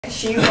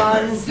She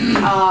runs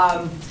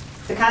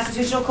the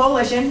Constitutional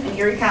Coalition in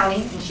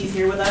Erie-County, and she's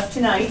here with us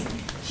tonight.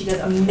 She does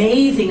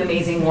amazing,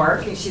 amazing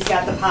work, and she's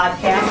got the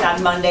podcast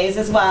on Mondays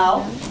as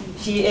well.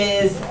 She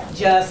is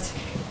just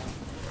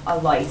a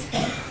light.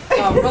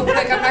 Real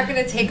quick, I'm not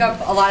going to take up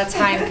a lot of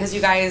time because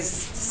you guys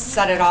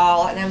said it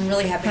all, and I'm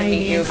really happy to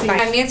meet you.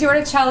 I'm Nancie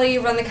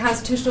Orticelli, run the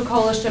Constitutional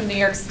Coalition of New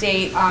York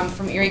State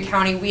from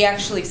Erie-County. We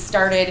actually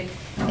started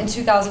in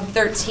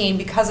 2013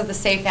 because of the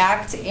SAFE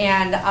Act,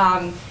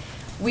 and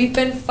we've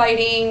been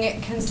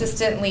fighting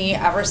consistently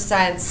ever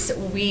since.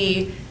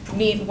 We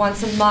meet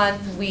once a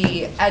month,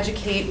 we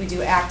educate, we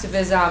do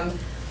activism,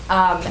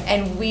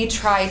 and we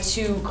try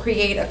to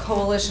create a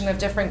coalition of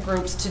different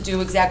groups to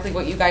do exactly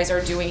what you guys are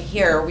doing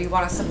here. We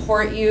want to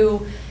support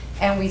you,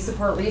 and we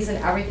support Reese in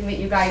everything that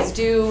you guys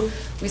do.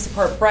 We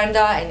support Brenda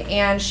and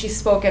Ann, she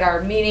spoke at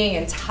our meeting,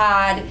 and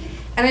Todd.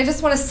 And I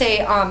just want to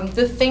say,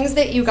 the things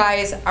that you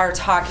guys are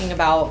talking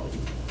about,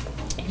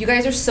 you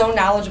guys are so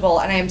knowledgeable,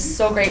 and I am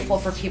so grateful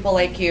for people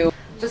like you.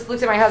 Just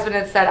looked at my husband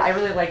and said, I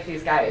really like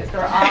these guys.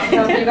 They're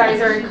awesome. You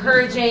guys are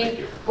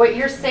encouraging. What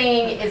you're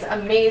saying is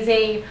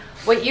amazing.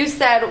 What you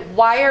said,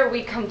 why are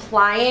we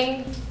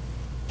complying?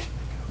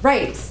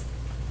 Right.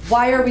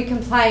 Why are we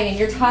complying? And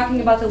you're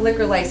talking about the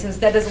liquor license.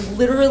 That is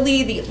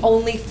literally the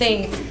only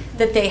thing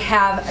that they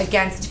have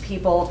against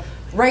people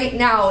right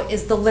now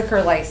is the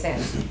liquor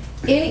license.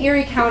 In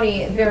Erie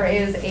County, there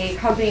is a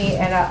company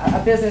and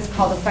a business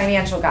called the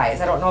Financial Guys.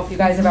 I don't know if you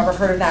guys have ever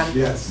heard of them.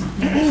 Yes.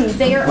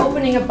 They are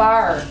opening a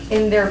bar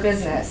in their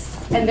business,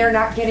 and they're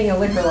not getting a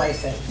liquor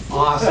license.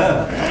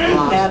 Awesome.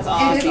 That's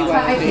awesome.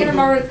 I can't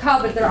remember what it's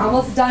called, but they're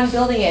almost done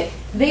building it.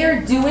 They are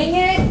doing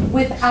it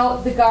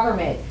without the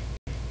government.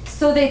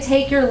 So they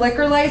take your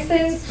liquor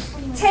license,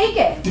 take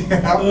it.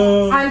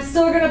 I'm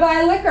still going to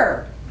buy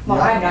liquor. Well,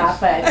 I'm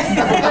not, but they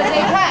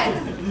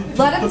can.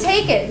 Let them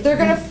take it. They're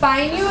going to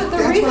fine you.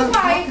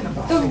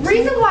 The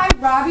reason why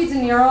Robbie De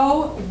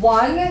Niro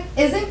won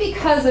isn't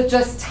because of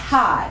just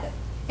Todd.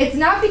 It's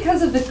not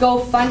because of the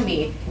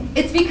GoFundMe.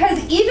 It's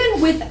because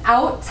even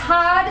without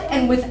Todd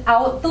and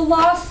without the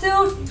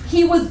lawsuit,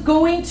 he was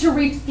going to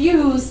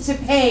refuse to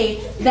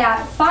pay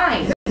that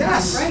fine.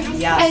 Yes. Right.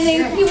 Yes. And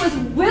then he was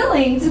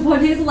willing to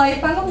put his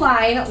life on the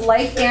line,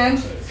 like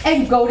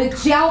and go to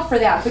jail for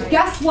that. But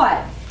guess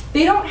what?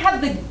 They don't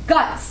have the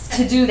guts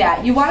to do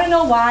that. You want to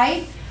know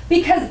why?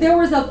 Because there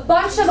was a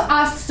bunch of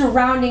us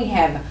surrounding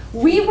him.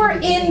 We were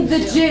in the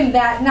gym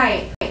that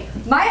night.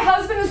 My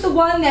husband is the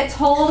one that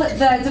told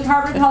the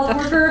Department of Health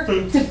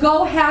worker to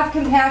go have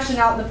compassion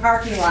out in the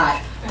parking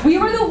lot. We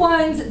were the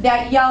ones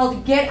that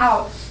yelled, get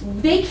out.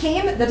 They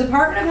came, the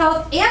Department of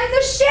Health and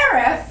the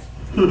sheriff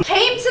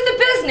came to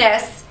the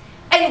business,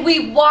 and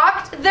we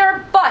walked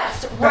their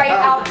butts right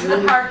out to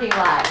the parking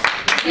lot.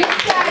 You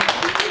said,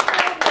 please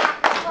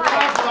don't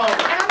not comply.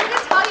 And I'm going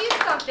to tell you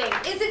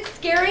something. Is it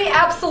scary?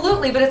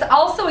 Absolutely, but it's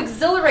also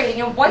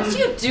exhilarating. And once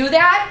you do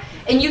that,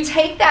 and you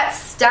take that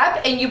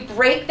step, and you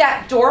break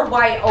that door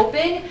wide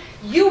open,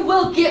 you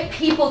will get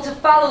people to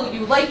follow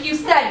you. Like you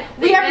said,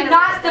 we are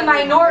not the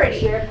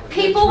minority.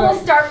 People will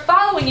start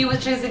following you,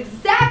 which is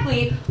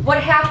exactly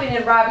what happened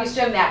in Robbie's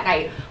gym that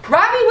night.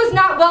 Robbie was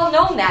not well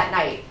known that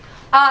night.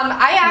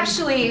 I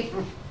actually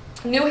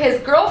knew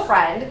his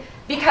girlfriend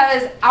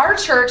because our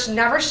church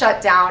never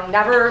shut down,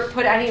 never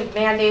put any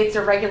mandates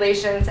or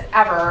regulations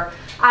ever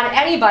on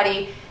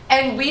anybody,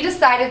 and we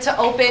decided to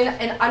open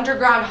an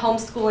underground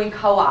homeschooling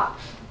co-op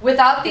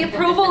without the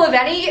approval of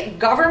any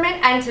government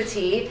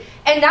entity,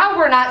 and now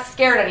we're not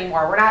scared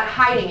anymore. We're not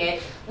hiding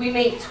it. We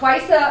meet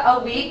twice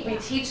a week. We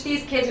teach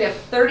these kids. We have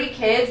 30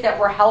 kids that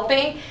we're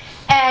helping,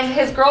 and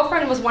his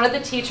girlfriend was one of the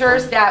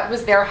teachers that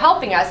was there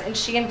helping us, and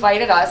she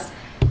invited us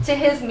to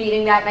his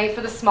meeting that night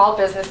for the small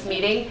business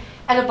meeting,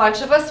 and a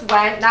bunch of us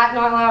went, not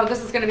knowing, oh,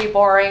 this is going to be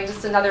boring,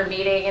 just another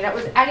meeting, and it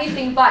was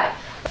anything but.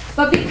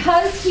 But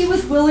because he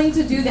was willing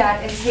to do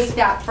that and take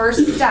that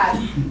first step,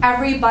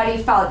 everybody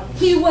followed.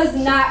 He was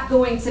not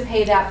going to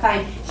pay that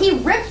fine. He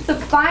ripped the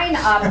fine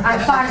up on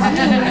Fox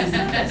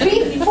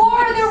News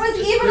before there was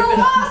even a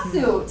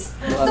lawsuit.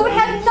 So it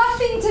had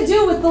nothing to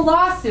do with the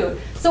lawsuit.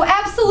 So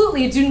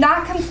absolutely, do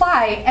not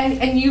comply.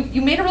 And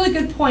you made a really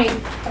good point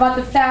about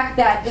the fact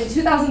that in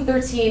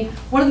 2013,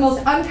 one of the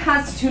most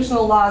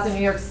unconstitutional laws in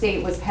New York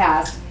State was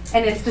passed,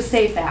 and it's the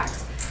SAFE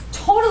Act.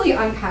 Totally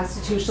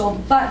unconstitutional,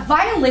 but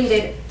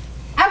violated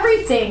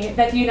everything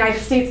that the United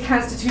States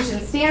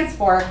Constitution stands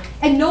for,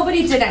 and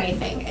nobody did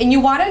anything. And you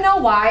want to know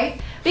why?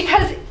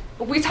 Because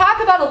we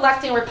talk about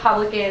electing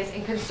Republicans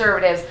and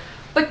conservatives,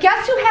 but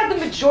guess who had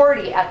the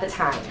majority at the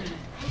time?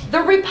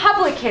 The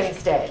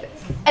Republicans did.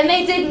 And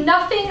they did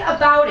nothing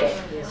about it.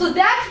 So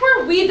that's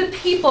where we, the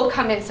people,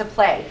 come into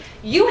play.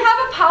 You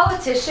have a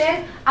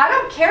politician, I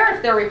don't care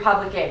if they're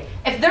Republican.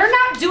 If they're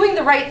not doing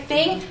the right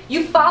thing,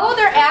 you follow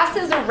their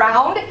asses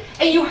around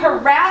and you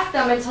harass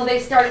them until they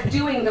start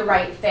doing the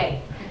right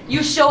thing.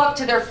 You show up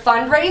to their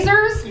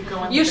fundraisers,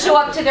 you show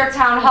up to their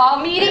town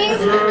hall meetings,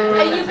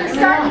 and you can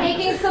start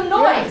making some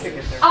noise.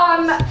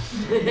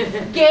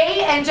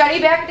 Gay and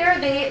Jenny back there,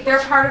 they're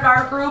part of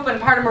our group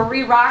and part of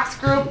Marie Rock's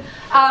group.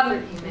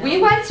 We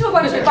went to a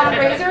bunch of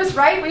fundraisers,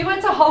 right? We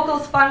went to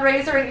Hochul's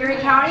fundraiser in Erie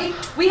County.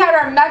 We had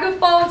our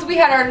megaphones, we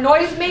had our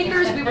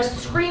noisemakers, we were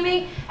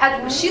screaming.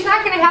 She's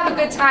not going to have a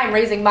good time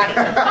raising money.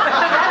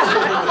 That's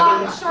just the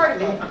long and short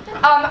of it.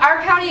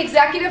 Our county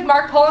executive,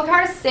 Mark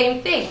Poloncarz,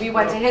 same thing. We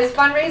went to his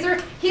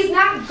fundraiser. He's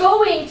not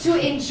going to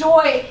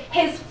enjoy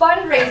his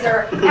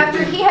fundraiser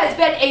after he has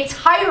been a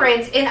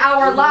tyrant in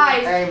our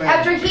lives,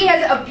 after he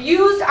has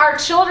abused our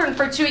children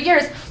for 2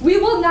 years. We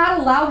will not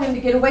allow him to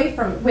get away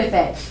with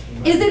it.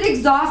 Is it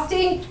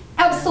exhausting?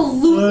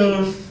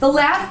 Absolutely. The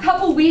last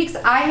couple weeks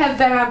I have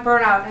been on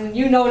burnout, and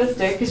you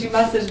noticed it because you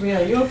messaged me,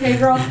 are you okay,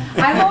 girl?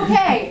 I'm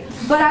okay,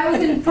 but I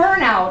was in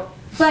burnout.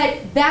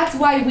 But that's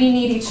why we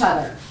need each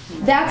other.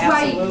 That's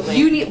why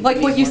you need, like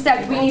what you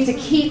said, we need to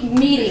keep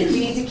meeting. We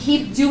need to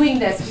keep doing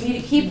this. We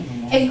need to keep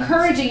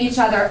encouraging each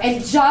other,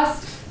 and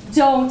just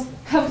don't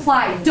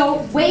comply.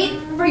 Don't wait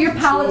for your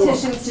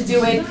politicians to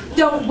do it.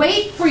 Don't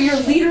wait for your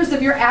leaders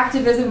of your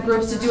activism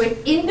groups to do it.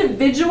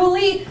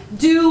 Individually,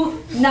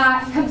 do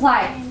not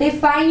comply. They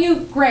fine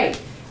you, great.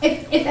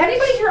 If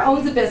anybody here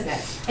owns a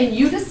business and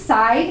you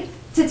decide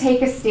to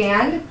take a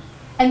stand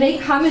and they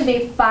come and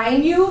they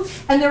fine you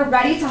and they're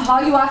ready to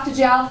haul you off to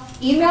jail,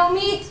 email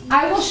me.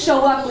 I will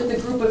show up with a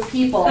group of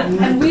people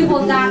and we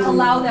will not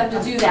allow them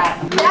to do that.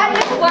 That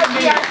is what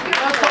we are here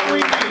for. That's what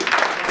we need.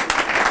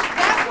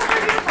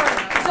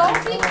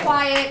 Don't be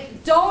quiet.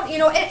 Don't,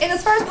 and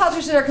as far as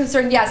politicians are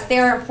concerned, yes, they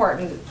are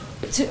important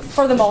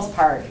for the most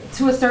part,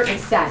 to a certain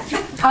extent.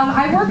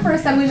 I work for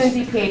Assemblyman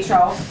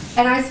DiPietro,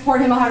 and I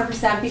support him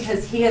 100%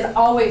 because he has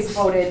always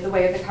voted the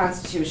way of the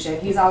Constitution.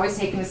 He's always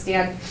taken a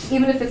stand,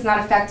 even if it's not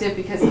effective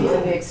because he's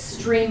in the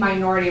extreme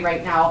minority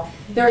right now.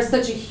 There is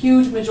such a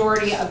huge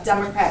majority of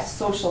Democrat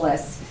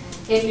socialists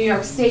in New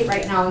York State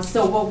right now, and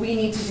so what we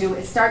need to do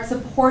is start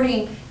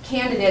supporting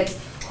candidates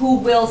who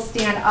will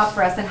stand up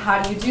for us. And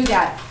how do you do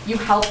that? You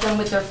help them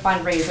with their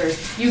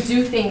fundraisers. You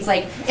do things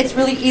like, it's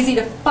really easy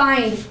to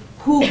find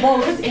who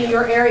votes in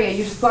your area.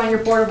 You just go on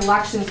your Board of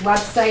Elections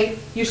website.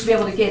 You should be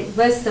able to get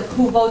lists of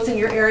who votes in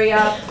your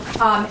area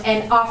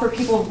and offer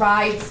people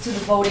rides to the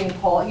voting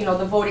poll,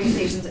 the voting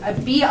stations.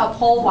 Be a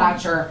poll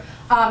watcher.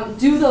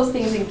 Do those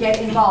things and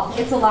get involved.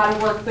 It's a lot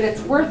of work, but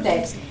it's worth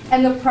it.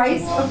 And the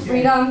price of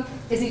freedom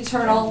is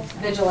eternal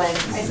vigilance.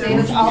 I say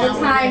this all the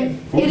time.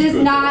 It is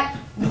not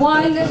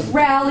one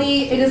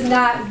rally, it is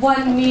not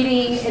one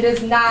meeting, it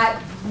is not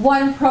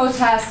one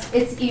protest,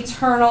 it's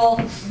eternal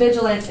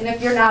vigilance. And if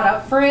you're not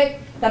up for it,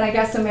 then I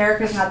guess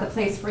America's not the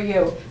place for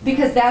you.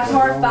 Because that's how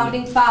our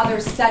founding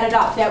fathers set it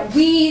up, that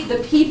we, the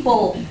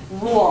people,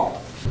 rule,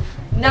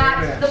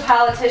 not the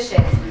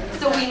politicians.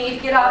 So we need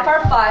to get off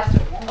our butts,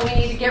 and we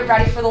need to get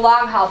ready for the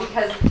long haul,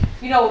 because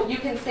you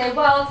can say,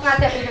 well, it's not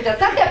that big of a deal.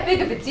 It's not that big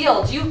of a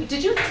deal.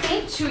 Did you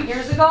think 2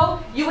 years ago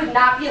you would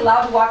not be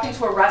allowed to walk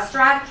into a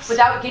restaurant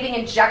without getting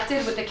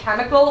injected with a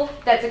chemical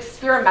that's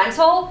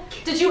experimental?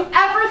 Did you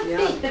ever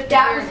think that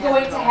that was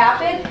going to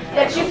happen?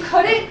 That you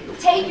couldn't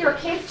take your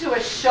kids to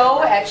a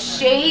show at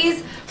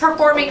Shays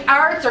Performing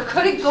Arts or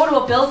couldn't go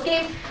to a Bills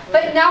game?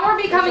 But now we're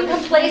becoming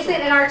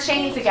complacent in our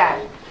chains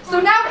again.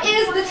 So now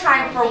is the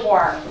time for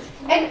war.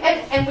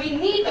 And we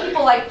need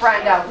people like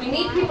Brenda, we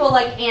need people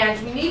like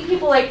Ange, we need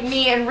people like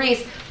me and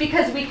Reese,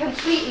 because we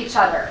complete each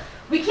other.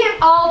 We can't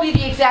all be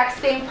the exact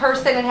same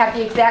person and have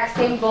the exact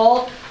same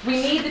goal. We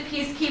need the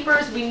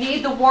peacekeepers, we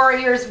need the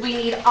warriors, we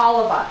need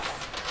all of us.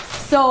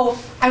 So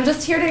I'm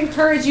just here to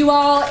encourage you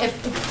all.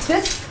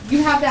 If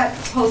you have that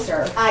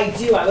poster. I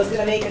do. I was going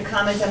to make a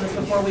comment on this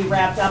before we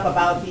wrapped up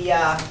about the,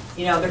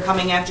 they're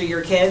coming after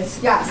your kids.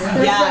 Yes.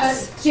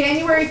 Yes.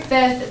 January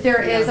 5th,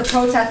 there is a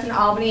protest in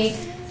Albany.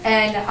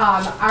 And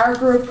our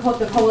group,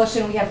 the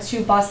Coalition, we have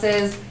 2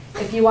 buses.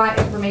 If you want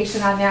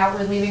information on that,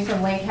 we're leaving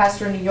from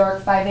Lancaster, New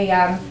York, 5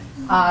 a.m.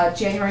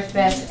 January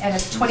 5th, and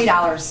it's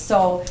 $20.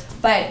 So,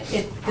 but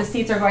the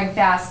seats are going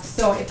fast.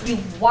 So if you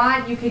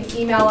want, you can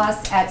email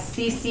us at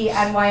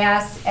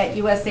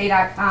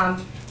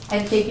ccnys@usa.com.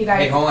 And thank you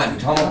guys. Hey, hold on.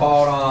 Tell them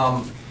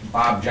about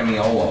Bob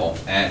Gemiolo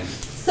and.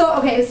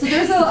 So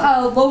there's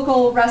a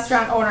local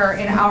restaurant owner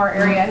in our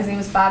area. His name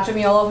is Bob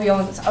Gemiolo. He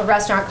owns a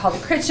restaurant called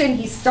The Kitchen.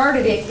 He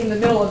started it in the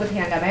middle of the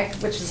pandemic,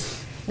 which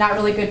is not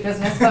really good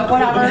business, but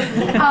whatever.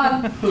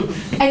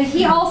 And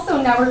he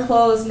also never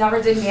closed, never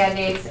did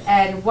mandates.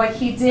 And what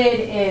he did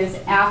is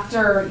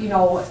after,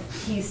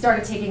 he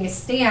started taking a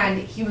stand,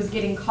 he was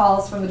getting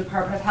calls from the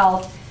Department of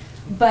Health,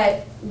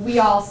 but we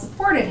all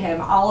supported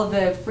him. All of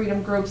the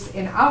freedom groups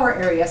in our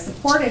area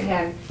supported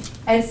him.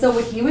 And so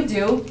what he would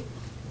do,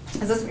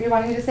 is this what you're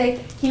wanting me to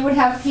say? He would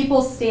have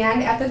people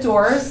stand at the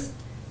doors,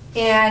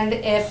 and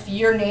if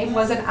your name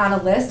wasn't on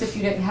a list, if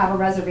you didn't have a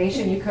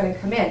reservation, you couldn't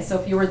come in. So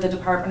if you were the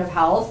Department of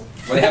Health,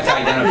 well, they have to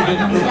identify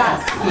them.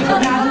 Yes, you were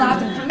not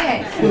allowed to come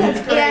in.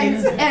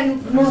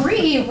 And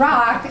Marie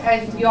Rock,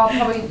 and you all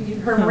probably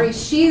heard Marie,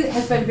 she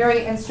has been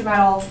very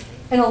instrumental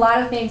in a lot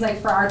of things, like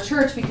for our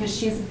church, because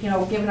she's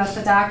given us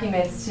the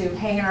documents to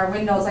hang in our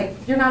windows. Like,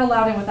 you're not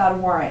allowed in without a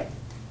warrant.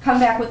 Come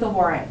back with a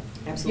warrant.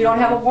 Absolutely. You don't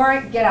have a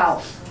warrant, get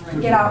out.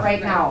 Get out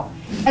right now.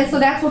 And so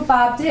that's what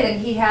Bob did, and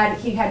he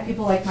had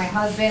people like my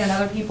husband and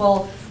other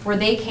people where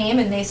they came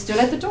and they stood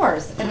at the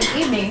doors in the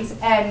evenings,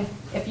 and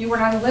if you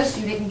weren't on the list,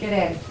 you didn't get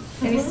in.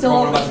 And he's still Well,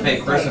 what open about to the big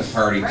this Christmas day.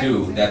 party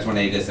too? That's when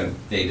they just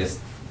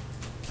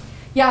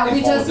Yeah, we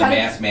imposed just the had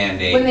mask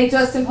mandate. when they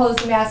just imposed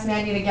the mask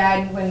mandate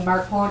again, when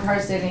Mark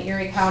Poloncarz did in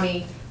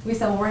Erie-County, we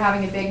said, well, we're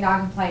having a big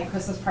non-compliant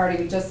Christmas party.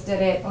 We just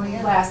did it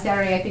last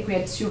Saturday. I think we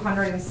had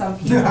 200 and some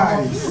people.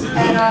 Nice.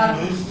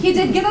 And he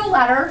did get a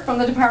letter from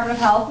the Department of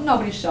Health.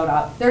 Nobody showed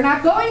up. They're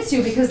not going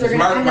to because they're going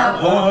to end Mark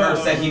up.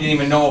 Poloncarz said he didn't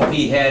even know if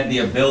he had the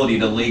ability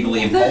to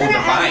legally impose They're a gonna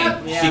end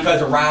fine up-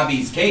 because of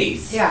Robbie's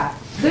case. Yeah,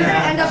 they're going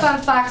to end up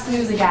on Fox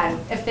News again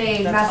if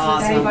they That's mess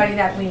awesome. with anybody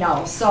that we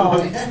know. So,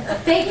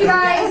 thank you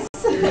guys.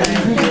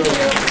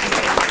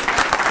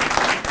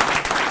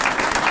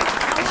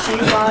 She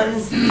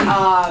runs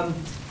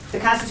the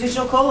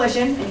Constitutional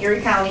Coalition in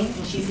Erie-County,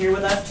 and she's here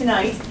with us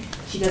tonight.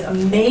 She does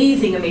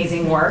amazing,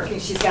 amazing work,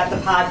 and she's got the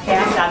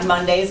podcast on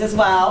Mondays as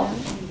well.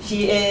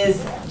 She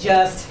is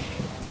just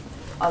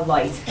a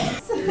light.